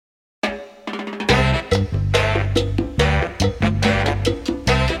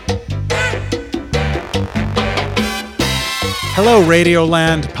Hello,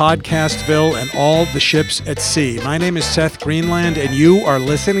 Radioland, Podcastville, and all the ships at sea. My name is Seth Greenland, and you are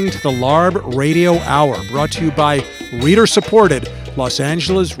listening to the LARB Radio Hour, brought to you by reader-supported Los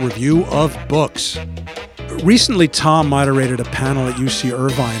Angeles Review of Books. Recently, Tom moderated a panel at UC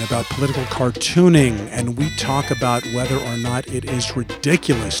Irvine about political cartooning, and we talk about whether or not it is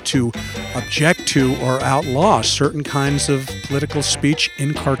ridiculous to object to or outlaw certain kinds of political speech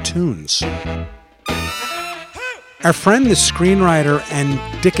in cartoons. Our friend, the screenwriter and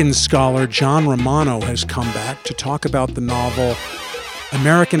Dickens scholar John Romano, has come back to talk about the novel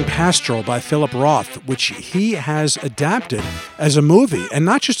American Pastoral by Philip Roth, which he has adapted as a movie, and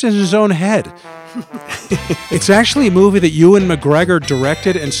not just in his own head. It's actually a movie that Ewan McGregor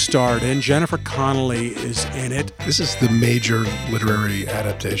directed and starred in. Jennifer Connelly is in it. This is the major literary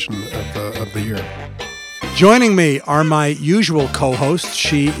adaptation of the year. Joining me are my usual co-hosts.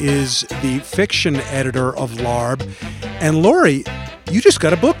 She is the fiction editor of LARB. And Laurie, you just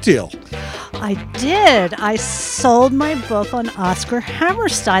got a book deal. I did. I sold my book on Oscar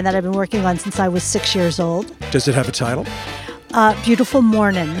Hammerstein that I've been working on since I was 6 years old. Does it have a title? Beautiful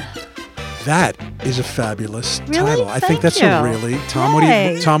Morning. That is a fabulous Really? title. I think that's Thank a you. really... Tom,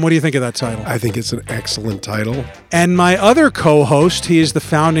 Yay. what do you think of that title? I think it's an excellent title. And my other co-host, he is the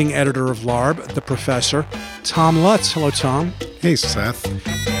founding editor of LARB, the professor, Tom Lutz. Hello, Tom. Hey, Seth.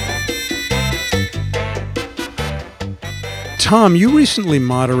 Tom, you recently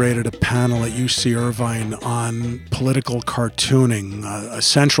moderated a panel at UC Irvine on political cartooning. A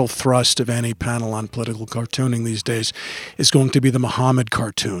central thrust of any panel on political cartooning these days is going to be the Muhammad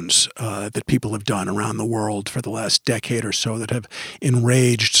cartoons that people have done around the world for the last decade or so that have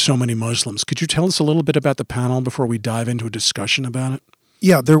enraged so many Muslims. Could you tell us a little bit about the panel before we dive into a discussion about it?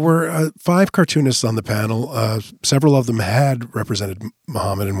 Yeah, there were 5 cartoonists on the panel. Several of them had represented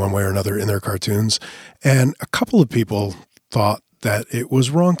Muhammad in one way or another in their cartoons, and a couple of people thought that it was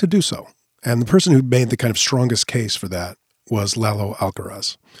wrong to do so. And the person who made the kind of strongest case for that was Lalo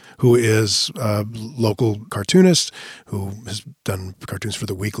Alcaraz, who is a local cartoonist who has done cartoons for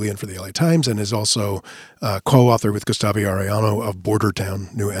The Weekly and for the LA Times, and is also co-author with Gustavo Arellano of Border Town,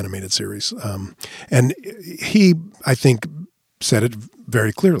 new animated series. And he, I think, said it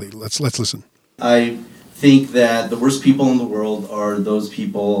very clearly. Let's listen. I think that the worst people in the world are those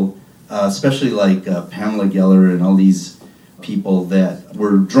people, especially like Pamela Geller and all these people that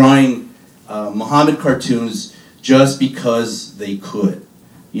were drawing Muhammad cartoons just because they could.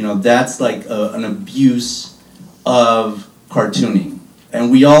 You know, that's like an abuse of cartooning.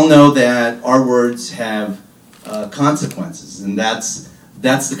 And we all know that our words have consequences, and that's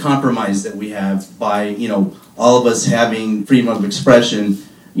the compromise that we have by, you know, all of us having freedom of expression.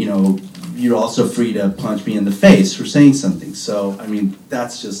 You know, you're also free to punch me in the face for saying something. So, I mean,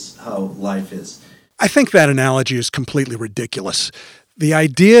 that's just how life is. I think that analogy is completely ridiculous. The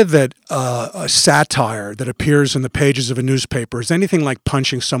idea that a satire that appears in the pages of a newspaper is anything like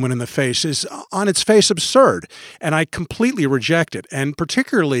punching someone in the face is on its face absurd, and I completely reject it. And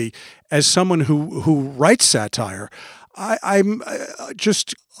particularly as someone who writes satire, I'm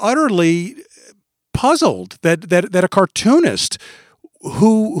just utterly puzzled that a cartoonist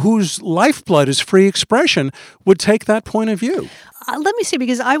whose lifeblood is free expression would take that point of view. Let me see,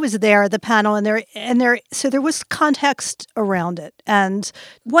 because I was there at the panel, so there was context around it. And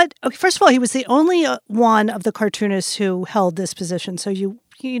first of all, he was the only one of the cartoonists who held this position. So you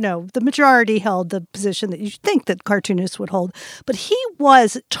know, the majority held the position that you think that cartoonists would hold. But he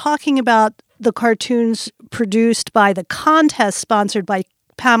was talking about the cartoons produced by the contest sponsored by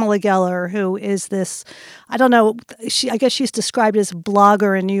Pamela Geller, who is this, I don't know, I guess she's described as a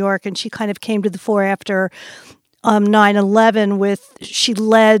blogger in New York, and she kind of came to the fore after 9/11 she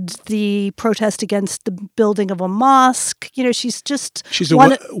led the protest against the building of a mosque. You know, she's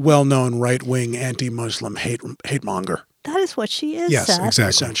a well-known right-wing anti-Muslim hate monger. That is what she is, Yes, Seth. exactly.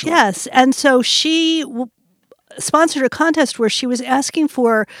 Essentially. Yes, and so she sponsored a contest where she was asking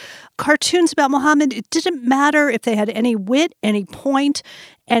for cartoons about Muhammad. It didn't matter if they had any wit, any point,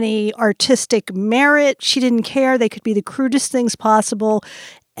 any artistic merit. She didn't care. They could be the crudest things possible.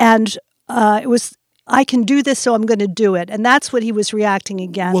 And it was, I can do this, so I'm going to do it. And that's what he was reacting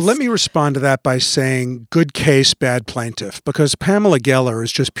against. Well, let me respond to that by saying good case, bad plaintiff, because Pamela Geller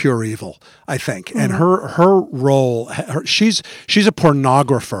is just pure evil, I think. Mm-hmm. And her role, she's a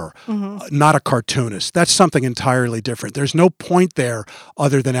pornographer, not a cartoonist. That's something entirely different. There's no point there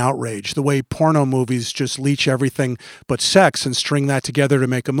other than outrage. The way porno movies just leech everything but sex and string that together to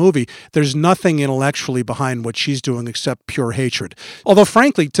make a movie, there's nothing intellectually behind what she's doing except pure hatred. Although,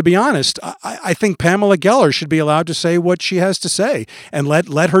 frankly, to be honest, I think Pamela Pamela Geller should be allowed to say what she has to say, and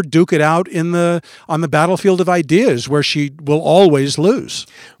let her duke it out on the battlefield of ideas, where she will always lose.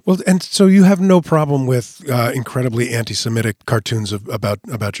 Well, and so you have no problem with incredibly anti-Semitic cartoons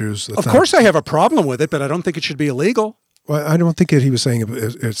about Jews? Of course I have a problem with it, but I don't think it should be illegal. Well, I don't think he was saying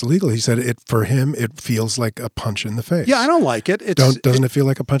it's illegal. He said for him, it feels like a punch in the face. Yeah, I don't like it. Doesn't it feel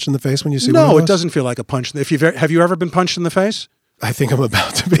like a punch in the face when you see one of No, those? it doesn't feel like a punch. Have you ever been punched in the face? I think I'm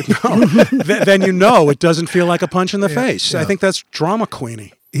about to be. Then it doesn't feel like a punch in the face. Yeah. I think that's drama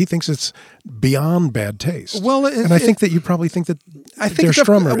queenie. He thinks it's beyond bad taste. Well, I think that you probably think that I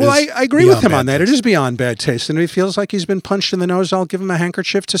agree with him on that. It is beyond bad taste, and if he feels like he's been punched in the nose, I'll give him a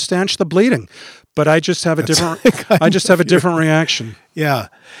handkerchief to stanch the bleeding. But I just have a different reaction. Yeah,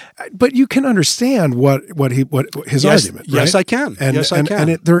 but you can understand what his argument. Right? Yes, I can.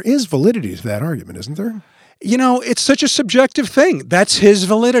 And there is validity to that argument, isn't there? It's such a subjective thing. That's his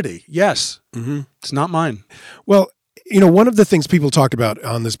validity. Yes, It's not mine. Well. One of the things people talked about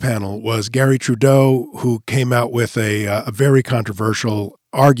on this panel was Gary Trudeau, who came out with a very controversial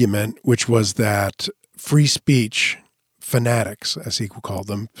argument, which was that free speech fanatics, as he called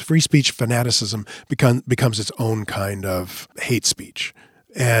them, free speech fanaticism becomes its own kind of hate speech.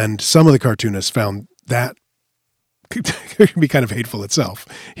 And some of the cartoonists found that could be kind of hateful itself.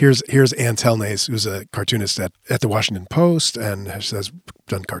 Here's Ann Telnace, who's a cartoonist at the Washington Post and has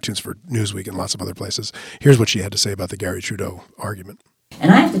done cartoons for Newsweek and lots of other places. Here's what she had to say about the Gary Trudeau argument.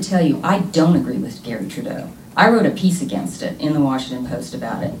 And I have to tell you, I don't agree with Gary Trudeau. I wrote a piece against it in the Washington Post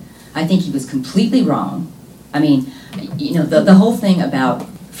about it. I think he was completely wrong. I mean, the whole thing about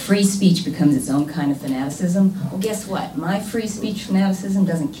free speech becomes its own kind of fanaticism. Well, guess what? My free speech fanaticism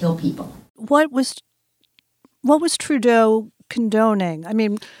doesn't kill people. What was Trudeau condoning? I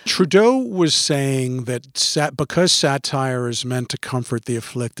mean, Trudeau was saying that because satire is meant to comfort the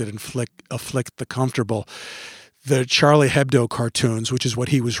afflicted and afflict the comfortable, the Charlie Hebdo cartoons, which is what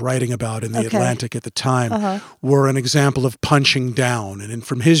he was writing about in the Atlantic at the time, were an example of punching down. And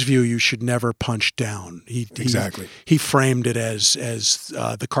from his view, you should never punch down. Exactly. He framed it as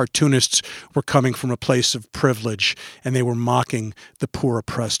the cartoonists were coming from a place of privilege and they were mocking the poor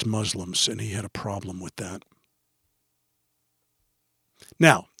oppressed Muslims, and he had a problem with that.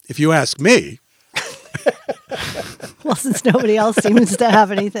 Now, if you ask me... Well, since nobody else seems to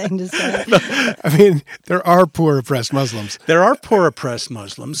have anything to say. I mean, there are poor oppressed Muslims. There are poor oppressed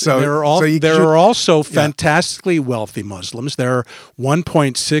Muslims. So there are also fantastically wealthy Muslims. There are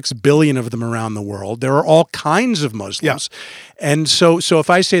 1.6 billion of them around the world. There are all kinds of Muslims. Yeah. And so if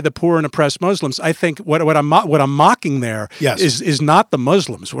I say the poor and oppressed Muslims, I think what I'm mocking there is not the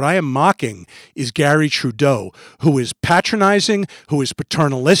Muslims. What I am mocking is Gary Trudeau, who is patronizing, who is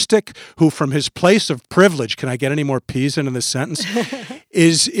paternalistic, who from his place of privilege, can I get any more P's into this sentence,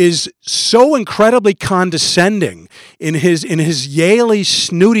 is so incredibly condescending in his Yaley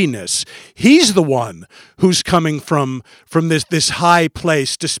snootiness. He's the one who's coming from this high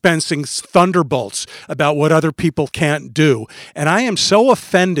place, dispensing thunderbolts about what other people can't do. And I am so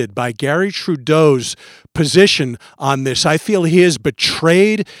offended by Gary Trudeau's position on this. I feel he has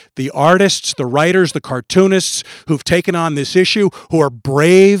betrayed the artists, the writers, the cartoonists who've taken on this issue, who are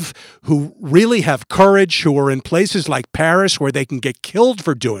brave, who really have courage, who are in places like Paris where they can get killed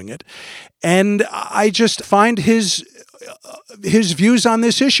for doing it. And I just find his views on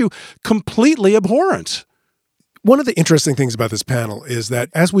this issue completely abhorrent. One of the interesting things about this panel is that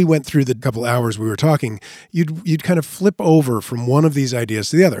as we went through the couple hours we were talking, you'd kind of flip over from one of these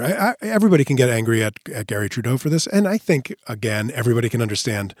ideas to the other. Everybody can get angry at Gary Trudeau for this, and I think, again, everybody can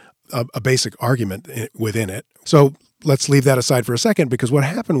understand a basic argument within it. So let's leave that aside for a second, because what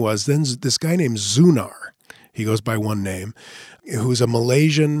happened was then this guy named Zunar, he goes by one name, who's a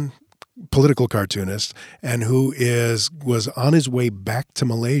Malaysian political cartoonist and who was on his way back to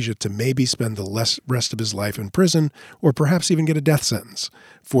Malaysia to maybe spend the rest of his life in prison, or perhaps even get a death sentence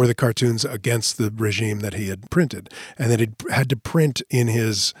for the cartoons against the regime that he had printed, and that he had to print in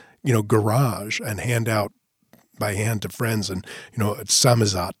his garage and hand out by hand to friends, and at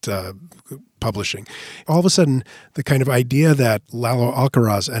Samizat publishing. All of a sudden, the kind of idea that Lalo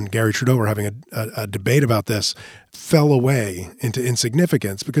Alcaraz and Gary Trudeau were having a debate about this fell away into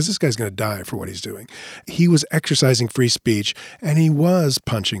insignificance, because this guy's going to die for what he's doing. He was exercising free speech, and he was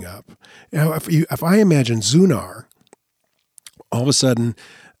punching up. If I imagine Zunar all of a sudden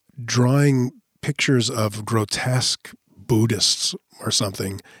drawing pictures of grotesque Buddhists or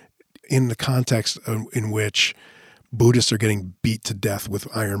something in the context in which Buddhists are getting beat to death with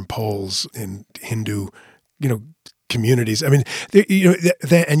iron poles in Hindu, communities. I mean,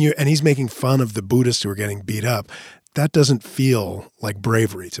 and he's making fun of the Buddhists who are getting beat up. that doesn't feel like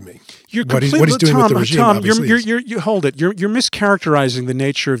bravery to me. What he's doing with the regime, Tom, you hold it. You're mischaracterizing the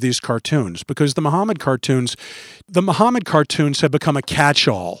nature of these cartoons, because the Muhammad cartoons have become a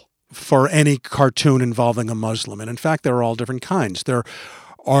catch-all for any cartoon involving a Muslim. And in fact, there are all different kinds. There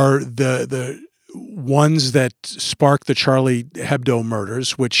are the ones that sparked the Charlie Hebdo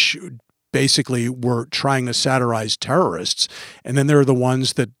murders, which basically were trying to satirize terrorists. And then there are the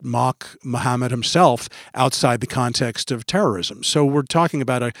ones that mock Muhammad himself outside the context of terrorism. So we're talking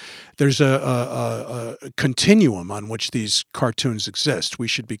about there's a continuum on which these cartoons exist. We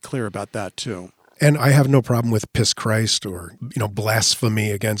should be clear about that too. And I have no problem with piss Christ or, blasphemy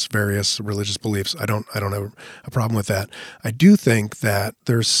against various religious beliefs. I don't have a problem with that. I do think that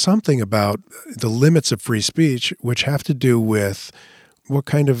there's something about the limits of free speech which have to do with what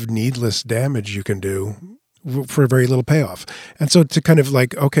kind of needless damage you can do for a very little payoff. And so to kind of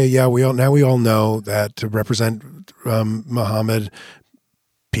like, okay, yeah, we all know that to represent Muhammad,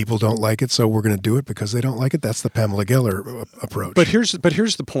 people don't like it, so we're going to do it because they don't like it. That's the Pamela Geller approach. But here's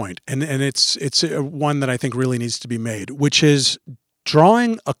the point, and it's one that I think really needs to be made, which is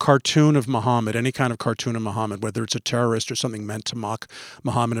drawing a cartoon of Muhammad, any kind of cartoon of Muhammad, whether it's a terrorist or something meant to mock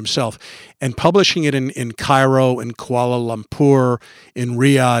Muhammad himself, and publishing it in Cairo, in Kuala Lumpur, in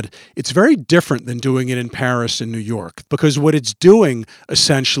Riyadh, it's very different than doing it in Paris and New York, because what it's doing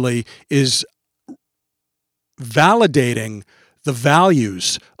essentially is validating the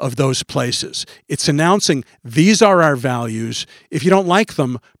values of those places. It's announcing, these are our values. If you don't like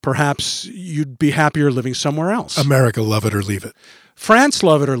them, perhaps you'd be happier living somewhere else. America, love it or leave it. France,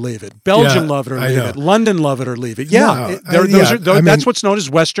 love it or leave it. Belgium, love it or leave it. London, love it or leave it. That's what's known as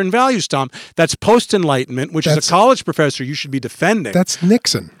Western values, Tom. That's post-Enlightenment, which as a college professor you should be defending. That's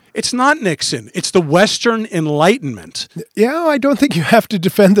Nixon. It's not Nixon. It's the Western Enlightenment. Yeah, I don't think you have to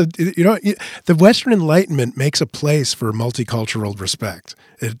defend the Western Enlightenment makes a place for multicultural respect.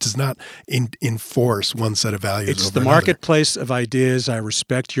 It does not enforce one set of values. It's the marketplace of ideas. I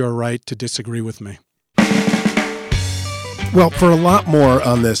respect your right to disagree with me. Well, for a lot more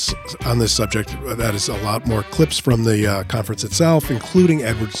on this subject, that is a lot more clips from the conference itself, including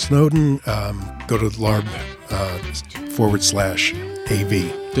Edward Snowden. Go to LARB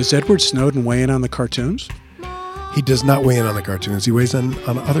 /AV. Does Edward Snowden weigh in on the cartoons? He does not weigh in on the cartoons. He weighs in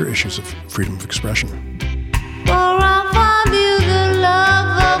on other issues of freedom of expression.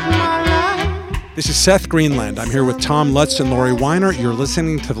 This is Seth Greenland. I'm here with Tom Lutz and Laurie Winer. You're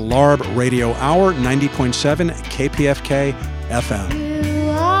listening to the LARB Radio Hour, 90.7 KPFK FM.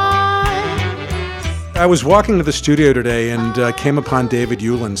 I was walking to the studio today and came upon David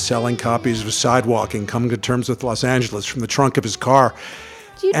Ulin selling copies of Sidewalking, Coming to Terms with Los Angeles from the trunk of his car.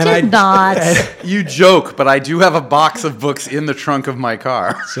 You did not. You joke, but I do have a box of books in the trunk of my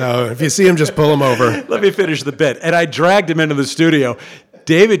car. So if you see him, just pull him over. Let me finish the bit. And I dragged him into the studio.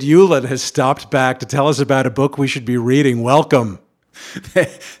 David Ulin has stopped back to tell us about a book we should be reading. Welcome.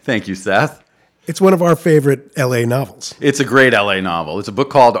 Thank you, Seth. It's one of our favorite L.A. novels. It's a great L.A. novel. It's a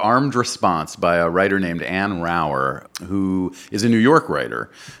book called Armed Response by a writer named Ann Rauer, who is a New York writer,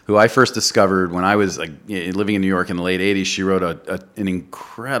 who I first discovered when I was living in New York in the late 80s. She wrote an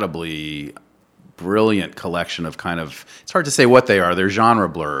incredibly brilliant collection of it's hard to say what they are. They're genre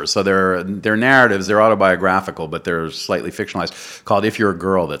blurs. So they're narratives, they're autobiographical, but they're slightly fictionalized, called If You're a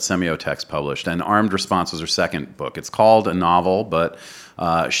Girl, that Semiotext published. And Armed Response was her second book. It's called a novel, but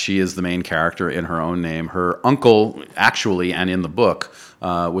she is the main character in her own name. Her uncle, actually, and in the book,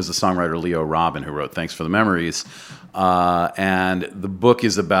 was the songwriter Leo Robin, who wrote Thanks for the Memories. And the book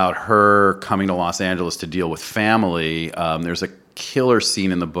is about her coming to Los Angeles to deal with family. There's a killer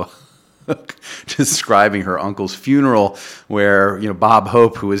scene in the book describing her uncle's funeral where, Bob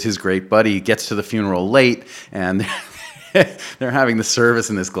Hope, who is his great buddy, gets to the funeral late, and they're having the service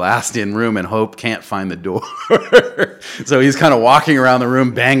in this glassed-in room, and Hope can't find the door. So he's kind of walking around the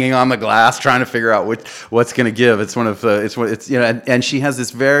room, banging on the glass, trying to figure out what's going to give. And she has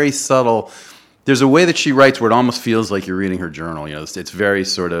this very subtle. There's a way that she writes where it almost feels like you're reading her journal. It's very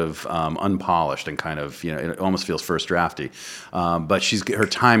sort of unpolished and kind of, it almost feels first drafty. But her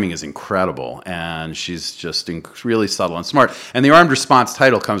timing is incredible, and she's just really subtle and smart. And the Armed Response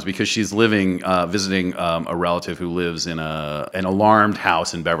title comes because she's visiting a relative who lives in an alarmed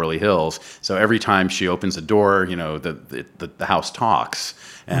house in Beverly Hills. So every time she opens a door, the house talks.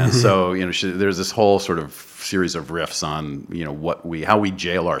 And so, there's this whole sort of series of riffs on, how we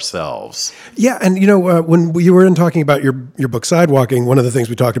jail ourselves. Yeah, Yeah, and when you were talking about your book Sidewalking, one of the things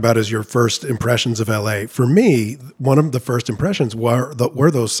we talked about is your first impressions of LA. For me, one of the first impressions were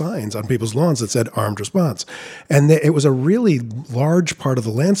those signs on people's lawns that said armed response. And it was a really large part of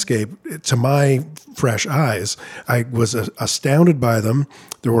the landscape to my fresh eyes. I was astounded by them.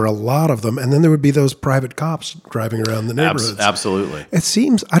 There were a lot of them. And then there would be those private cops driving around the neighborhoods. Absolutely. It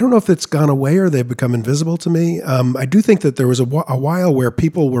seems, I don't know if it's gone away or they've become invisible to me. I do think that there was a while where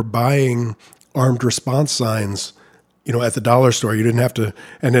people were buying armed response signs, at the dollar store. You didn't have to,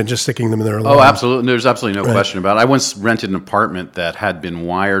 and then just sticking them in their alarm. Oh, absolutely. There's absolutely no question about it. I once rented an apartment that had been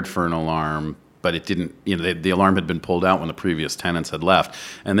wired for an alarm, but it didn't, the alarm had been pulled out when the previous tenants had left.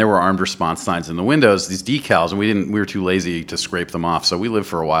 And there were armed response signs in the windows, these decals, and we were too lazy to scrape them off. So we lived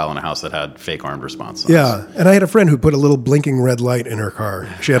for a while in a house that had fake armed response signs. Yeah. And I had a friend who put a little blinking red light in her car.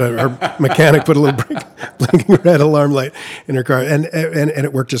 She had her mechanic put a little blinking red alarm light in her car, and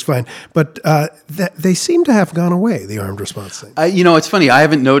it worked just fine. But they seem to have gone away, the armed response thing. It's funny. I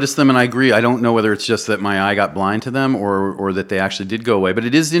haven't noticed them, and I agree. I don't know whether it's just that my eye got blind to them or that they actually did go away. But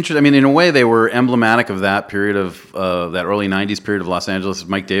it is interesting. I mean, in a way, they were emblematic of that period of that early 90s period of Los Angeles.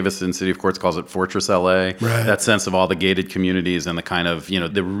 Mike Davis in City of Courts calls it Fortress LA. Right. That sense of all the gated communities and the kind of,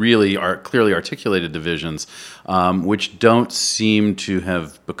 the really clearly articulated divisions, which don't seem to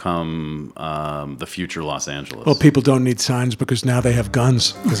have become the future Los Angeles. Well, people don't need signs because now they have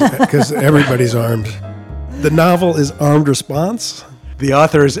guns. Because everybody's armed. The novel is Armed Response. The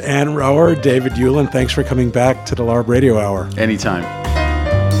author is Ann Rower. David Ulin, thanks for coming back to the LARB Radio Hour. Anytime.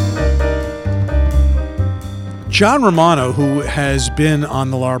 John Romano, who has been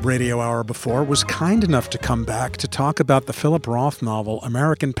on the LARB Radio Hour before, was kind enough to come back to talk about the Philip Roth novel,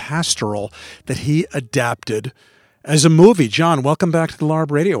 American Pastoral, that he adapted as a movie. John, welcome back to the LARB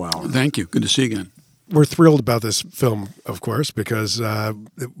Radio Hour. Thank you. Good to see you again. We're thrilled about this film, of course, because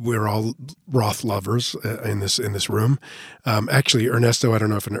we're all Roth lovers in this room. Actually, Ernesto, I don't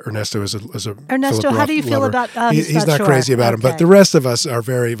know if Ernesto is a Ernesto, Philip how Roth do you feel lover. about? He's not sure. crazy about him, Okay. but the rest of us are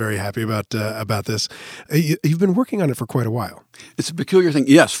very, very happy about this. You've been working on it for quite a while. It's a peculiar thing.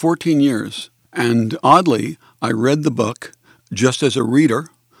 Yes, 14 years. And oddly, I read the book just as a reader,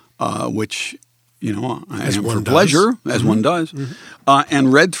 which... I am for pleasure, as one does,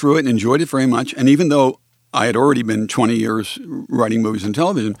 and read through it and enjoyed it very much. And even though I had already been 20 years writing movies and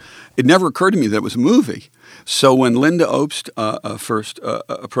television, it never occurred to me that it was a movie. So when Linda Obst first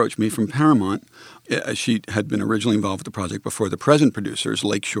approached me from Paramount, she had been originally involved with the project before the present producers,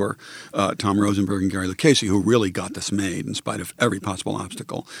 Lakeshore, Tom Rosenberg and Gary Lucchese, who really got this made in spite of every possible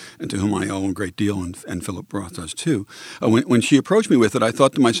obstacle, and to whom I owe a great deal, and Philip Roth does too. When she approached me with it, I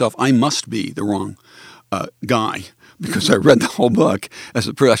thought to myself, I must be the wrong guy, because I read the whole book as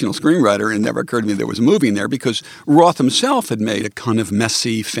a professional screenwriter, and it never occurred to me there was a movie in there, because Roth himself had made a kind of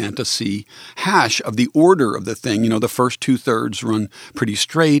messy fantasy hash of the order of the thing. The first 2/3 run pretty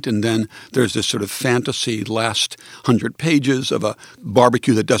straight, and then there's this sort of fantasy last 100 pages of a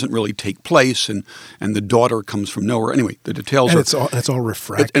barbecue that doesn't really take place, and the daughter comes from nowhere. Anyway, the details It's all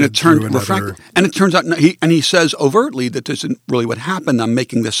refracted. And it turns out, he says overtly that this isn't really what happened. I'm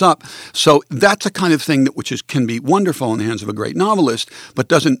making this up. So that's a kind of thing which can be wonderful in the hands of a great novelist, but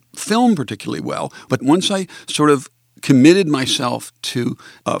doesn't film particularly well. But once I sort of committed myself to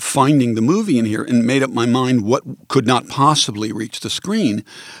finding the movie in here and made up my mind what could not possibly reach the screen,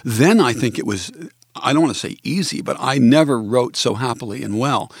 then I think it was, I don't want to say easy, but I never wrote so happily and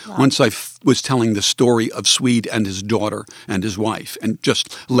well. Wow. Once I was telling the story of Swede and his daughter and his wife and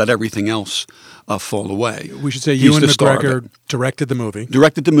just let everything else fall away. We should say Ewan McGregor directed the movie.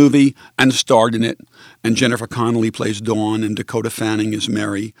 Directed the movie and starred in it. And Jennifer Connelly plays Dawn and Dakota Fanning is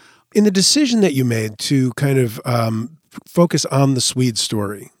Mary. In the decision that you made to kind of focus on the Swede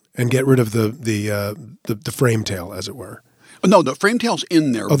story and get rid of the frame tale, as it were. No, the frame tale's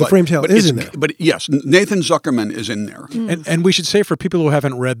in there. Oh, the frame tale is in there. But yes, Nathan Zuckerman is in there. And we should say, for people who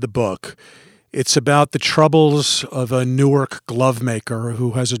haven't read the book, it's about the troubles of a Newark glove maker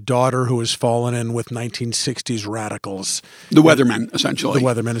who has a daughter who has fallen in with 1960s radicals. The Weathermen,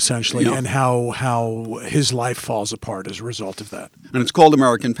 essentially. Yeah. And how his life falls apart as a result of that. And it's called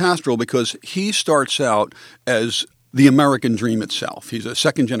American Pastoral because he starts out as the American dream itself. He's a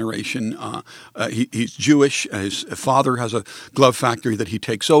second generation. He's Jewish. His father has a glove factory that he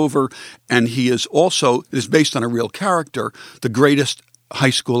takes over. And he is also, it is based on a real character, the greatest high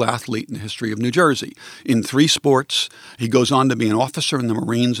school athlete in the history of New Jersey. In 3 sports, he goes on to be an officer in the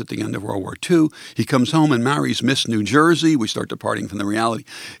Marines at the end of World War II. He comes home and marries Miss New Jersey. We start departing from the reality.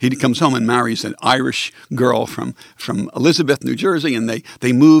 He comes home and marries an Irish girl from Elizabeth, New Jersey, and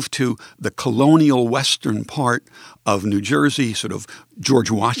they move to the colonial western part of New Jersey, sort of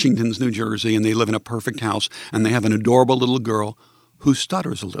George Washington's New Jersey, and they live in a perfect house, and they have an adorable little girl who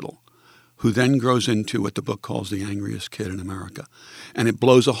stutters a little, who then grows into what the book calls the angriest kid in America. And it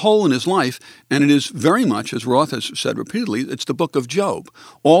blows a hole in his life, and it is very much, as Roth has said repeatedly, it's the book of Job.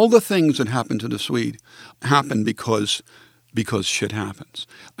 All the things that happen to the Swede happen because shit happens.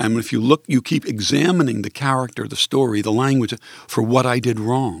 And if you look, you keep examining the character, the story, the language for what I did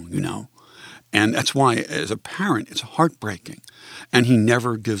wrong, And that's why, as a parent, it's heartbreaking. And he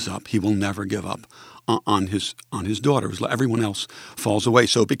never gives up. He will never give up on his daughters. Everyone else falls away.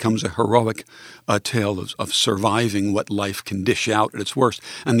 So it becomes a heroic tale of surviving what life can dish out at its worst.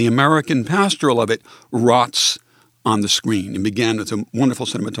 And the American pastoral of it rots on the screen. It began with a wonderful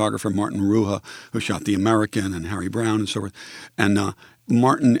cinematographer, Martin Ruha, who shot The American and Harry Brown and so forth. And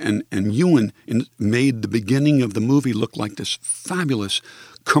Martin and Ulin made the beginning of the movie look like this fabulous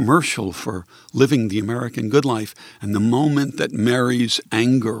commercial for living the American good life. And the moment that Mary's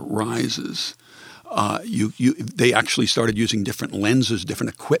anger rises, they actually started using different lenses,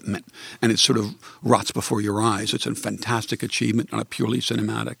 different equipment, and it sort of rots before your eyes. It's a fantastic achievement on a purely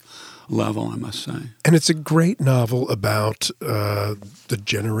cinematic level, I must say. And it's a great novel about the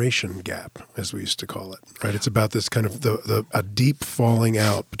generation gap, as we used to call it, right? It's about this kind of a deep falling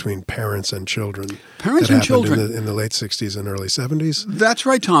out between parents and children. Parents and children. In the late 60s and early 70s. That's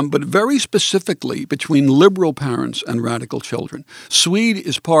right, Tom, but very specifically between liberal parents and radical children. Swede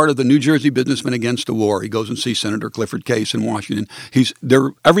is part of the New Jersey Businessmen Against the War. He goes and sees Senator Clifford Case in Washington.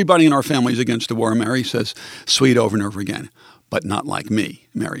 Everybody in our family is against the war. Mary says Swede over and over again. But not like me,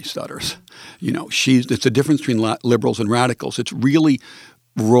 Mary stutters. It's a difference between liberals and radicals. It's really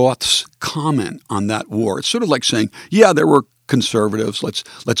Roth's comment on that war. It's sort of like saying, yeah, there were conservatives.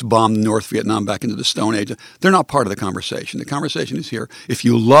 Let's bomb North Vietnam back into the Stone Age. They're not part of the conversation. The conversation is here. If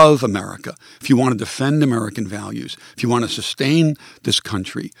you love America, if you want to defend American values, if you want to sustain this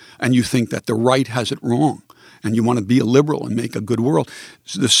country, and you think that the right has it wrong, and you want to be a liberal and make a good world.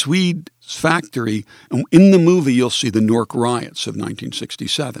 So the Swede factory, and in the movie you'll see the Newark riots of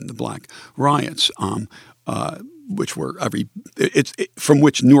 1967, the black riots, which were from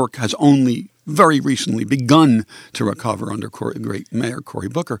which Newark has only very recently begun to recover under great Mayor Cory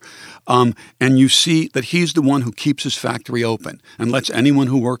Booker. And you see that he's the one who keeps his factory open and lets anyone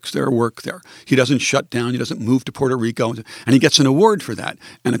who works there work there. He doesn't shut down. He doesn't move to Puerto Rico. And he gets an award for that.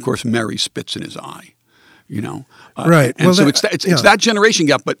 And, of course, Mary spits in his eye. Right. And so it's that generation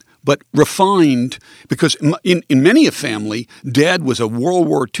gap, but refined, because in many a family, Dad was a World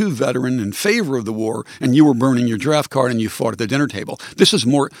War II veteran in favor of the war, and you were burning your draft card and you fought at the dinner table. This is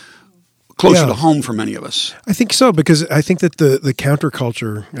more closer to home for many of us. I think so, because I think that the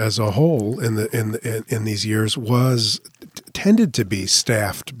counterculture as a whole in these years tended to be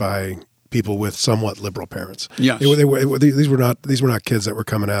staffed by people with somewhat liberal parents. Yes. These were not kids that were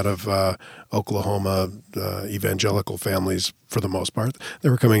coming out of Oklahoma evangelical families for the most part. They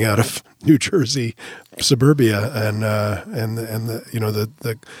were coming out of New Jersey suburbia, and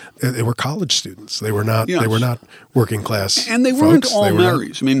they were college students. They were not working class. And they weren't all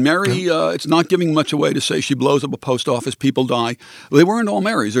Marys. I mean, Mary. It's not giving much away to say she blows up a post office, people die. They weren't all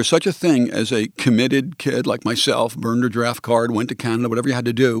Marys. There's such a thing as a committed kid like myself, burned her draft card, went to Canada, whatever you had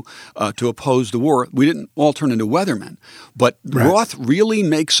to do to oppose the war. We didn't all turn into weathermen, but Roth really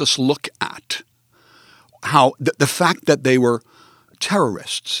makes us look at how the fact that they were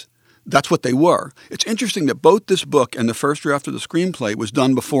terrorists. That's what they were. It's interesting that both this book and the first draft of the screenplay was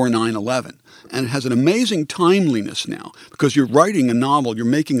done before 9/11. And it has an amazing timeliness now, because you're writing a novel, you're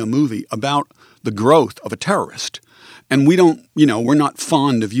making a movie about the growth of a terrorist. And we don't, we're not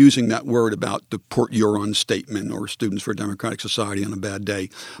fond of using that word about the Port Huron statement or Students for a Democratic Society on a bad day.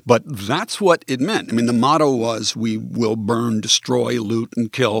 But that's what it meant. I mean, the motto was, we will burn, destroy, loot,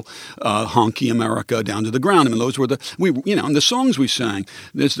 and kill honky America down to the ground. I mean, those were and the songs we sang.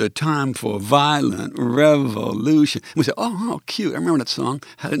 This is the time for violent revolution. We said, oh, cute. I remember that song.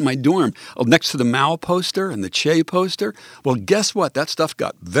 Had it in my dorm. Oh, next to the Mao poster and the Che poster. Well, guess what? That stuff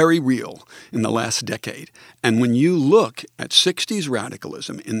got very real in the last decade. And when you look at 60s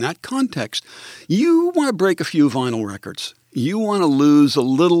radicalism in that context, you want to break a few vinyl records. You want to lose a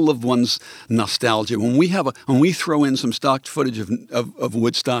little of one's nostalgia. When we throw in some stock footage of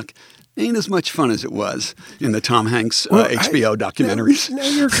Woodstock, ain't as much fun as it was in the Tom Hanks HBO documentaries. Now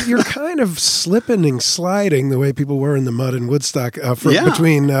you're kind of slipping and sliding the way people were in the mud in Woodstock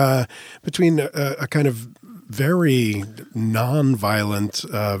between a kind of very non-violent,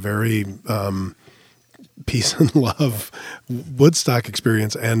 very peace and love Woodstock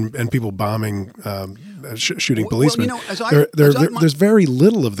experience and people bombing, shooting policemen. There's very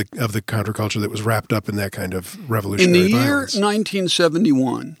little of the counterculture that was wrapped up in that kind of revolutionary violence. In the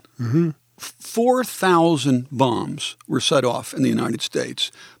year 1971, 4,000 bombs were set off in the United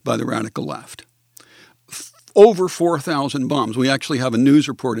States by the radical left. Over 4,000 bombs. We actually have a news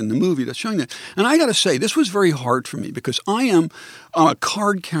report in the movie that's showing that. And I got to say, this was very hard for me because I'm a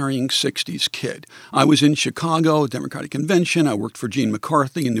card-carrying 60s kid. I was in Chicago, Democratic Convention. I worked for Gene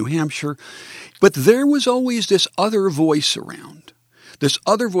McCarthy in New Hampshire. But there was always this other voice around. This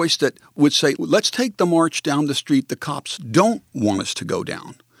other voice that would say, let's take the march down the street the cops don't want us to go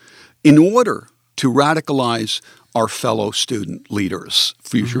down in order to radicalize our fellow student leaders,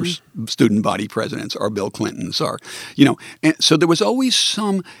 future student body presidents, our Bill Clintons, and so there was always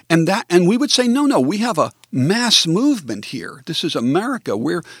some, and we would say, no, we have a mass movement here. This is America.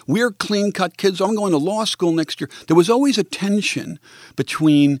 We're clean-cut kids. I'm going to law school next year. There was always a tension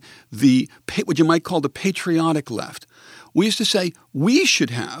between what you might call the patriotic left. We used to say we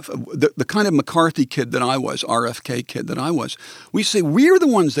should have, the kind of McCarthy kid that I was, RFK kid that I was, we say we're the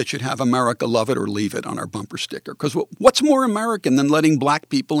ones that should have America, love it or leave it on our bumper sticker. Because what's more American than letting black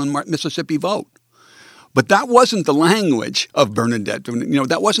people in Mississippi vote? But that wasn't the language of Bernadette.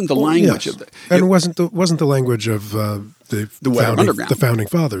 That wasn't the language of it. And it wasn't the language of the founding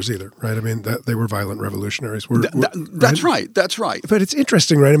fathers either, right? I mean, they were violent revolutionaries. That's right. That's right. But it's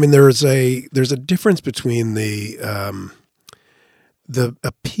interesting, right? I mean, there's a difference between the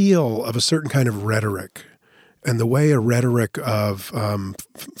appeal of a certain kind of rhetoric and the way a rhetoric of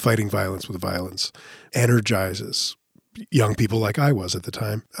fighting violence with violence energizes young people like I was at the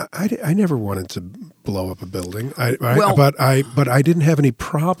time. I never wanted to blow up a building. But I didn't have any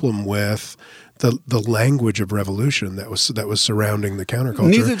problem with the language of revolution that was surrounding the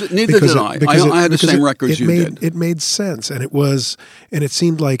counterculture. Neither did I. I had the same records you did. It made sense, and it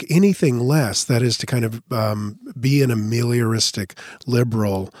seemed like anything less, that is to kind of be an amelioristic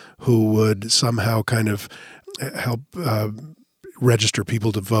liberal who would somehow kind of help register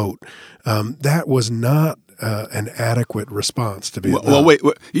people to vote. That was not an adequate response to Vietnam. Well, wait.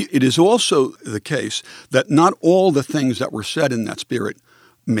 It is also the case that not all the things that were said in that spirit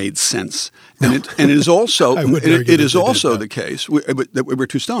made sense, and it is also the case that we were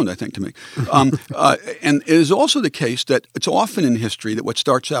too stoned, I think, to me. And it is also the case that it's often in history that what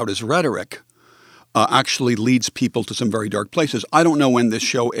starts out as rhetoric actually leads people to some very dark places. I don't know when this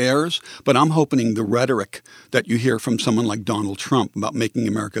show airs, but I'm hoping the rhetoric that you hear from someone like Donald Trump about making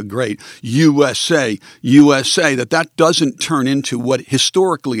America great, USA, that doesn't turn into what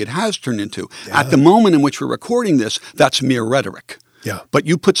historically it has turned into. Yeah. At the moment in which we're recording this, that's mere rhetoric. Yeah. But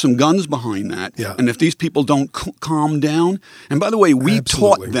you put some guns behind that, and if these people don't calm down, and by the way, we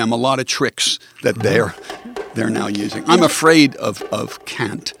taught them a lot of tricks that they're now using. I'm afraid of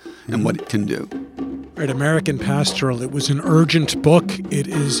Kant and what it can do. Right, American Pastoral. It was an urgent book. It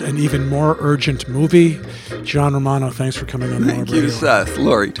is an even more urgent movie. John Romano, thanks for coming on LARB Radio. Thank you, Seth,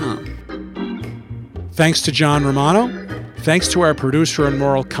 Laurie, Tom. Thanks to John Romano. Thanks to our producer and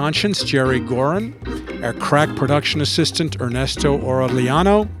moral conscience, Jerry Gorin, our crack production assistant, Ernesto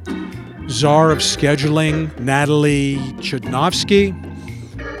Orellano, czar of scheduling, Natalie Chudnovsky,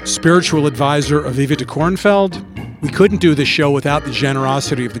 spiritual advisor, Aviva de Kornfeld. We couldn't do this show without the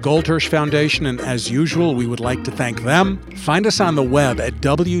generosity of the Goldhirsch Foundation, and as usual, we would like to thank them. Find us on the web at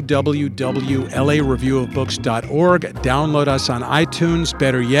www.lareviewofbooks.org. Download us on iTunes.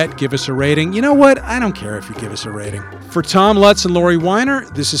 Better yet, give us a rating. You know what? I don't care if you give us a rating. For Tom Lutz and Laurie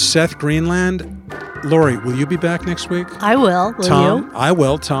Winer, this is Seth Greenland. Laurie, will you be back next week? I will. Will Tom, you? I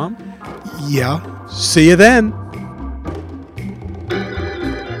will, Tom. Yeah. See you then.